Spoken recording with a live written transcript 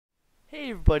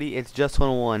Hey everybody, it's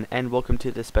Just101 and welcome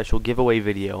to this special giveaway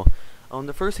video.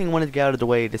 The first thing I wanted to get out of the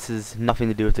way, this is nothing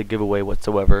to do with the giveaway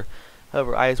whatsoever.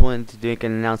 However, I just wanted to make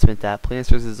an announcement that Plants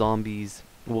vs. Zombies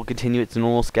will continue its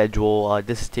normal schedule.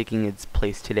 This is taking its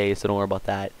place today, so don't worry about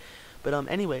that. But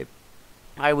anyway,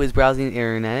 I was browsing the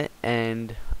internet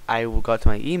and I got to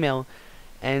my email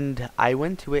and I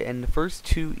went to it, and the first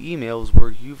two emails were,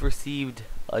 "You've received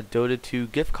a Dota 2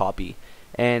 gift copy."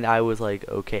 And I was like,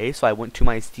 okay, so I went to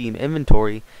my Steam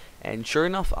inventory, and sure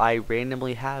enough, I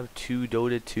randomly have two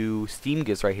Dota 2 Steam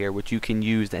gifts right here, which you can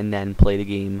use and then play the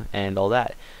game and all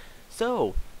that.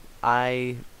 So,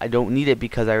 I don't need it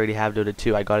because I already have Dota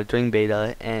 2. I got it during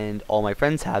beta, and all my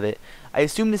friends have it. I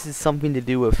assume this is something to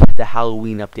do with the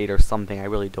Halloween update or something. I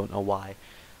really don't know why.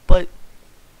 But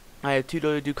I have two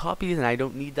Dota 2 copies and I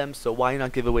don't need them, so why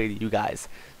not give away to you guys?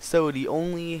 So the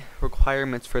only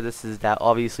requirements for this is that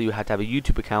obviously you have to have a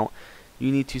YouTube account.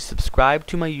 You need to subscribe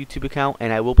to my YouTube account,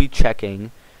 and I will be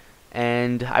checking,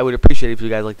 and I would appreciate it if you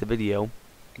guys like the video.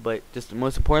 But just the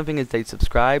most important thing is that you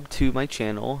subscribe to my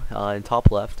channel in top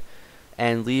left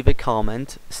and leave a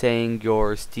comment saying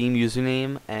your Steam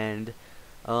username, and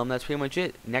that's pretty much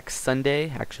it. Next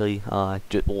Sunday, actually, well,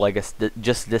 I guess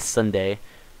just this Sunday,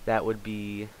 that would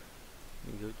be,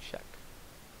 let me go check.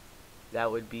 That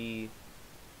would be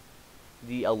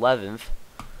the 11th.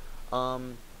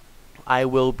 I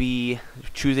will be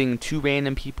choosing two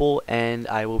random people, and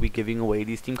I will be giving away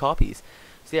these Steam copies.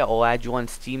 So yeah, I'll add you on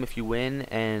Steam if you win,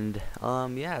 and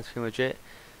yeah, that's pretty much it.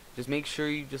 Just make sure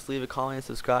you just leave a comment and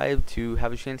subscribe to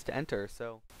have a chance to enter.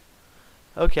 So,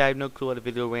 okay, I have no clue what a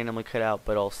video randomly cut out,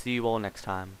 but I'll see you all next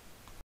time.